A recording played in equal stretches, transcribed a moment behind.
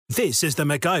This is the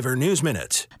MacIver News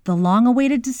Minute. The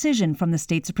long-awaited decision from the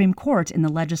state Supreme Court in the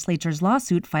legislature's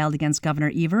lawsuit filed against Governor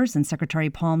Evers and Secretary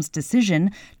Palm's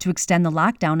decision to extend the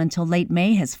lockdown until late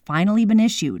May has finally been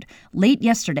issued. Late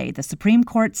yesterday, the Supreme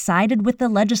Court sided with the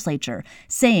legislature,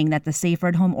 saying that the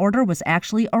safer-at-home order was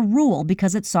actually a rule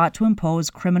because it sought to impose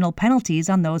criminal penalties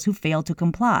on those who failed to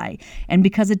comply. And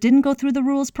because it didn't go through the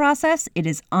rules process, it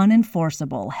is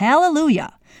unenforceable.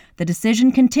 Hallelujah! The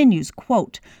decision continues,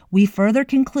 quote, "We further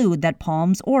conclude that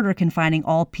Palm's order confining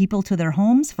all people to their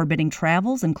homes, forbidding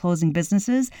travels, and closing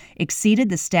businesses exceeded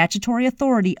the statutory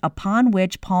authority upon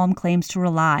which Palm claims to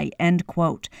rely," end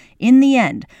quote. In the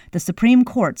end, the Supreme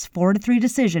Court's 4-3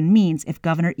 decision means if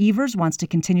Governor Evers wants to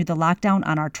continue the lockdown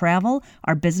on our travel,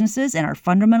 our businesses, and our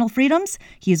fundamental freedoms,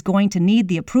 he is going to need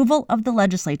the approval of the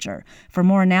legislature. For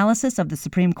more analysis of the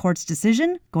Supreme Court's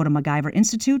decision, go to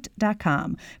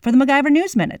MacIverInstitute.com. For the MacIver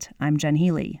News Minute, I'm Jen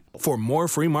Healy. For more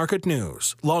free market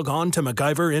news, log on to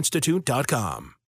MacIverInstitute.com.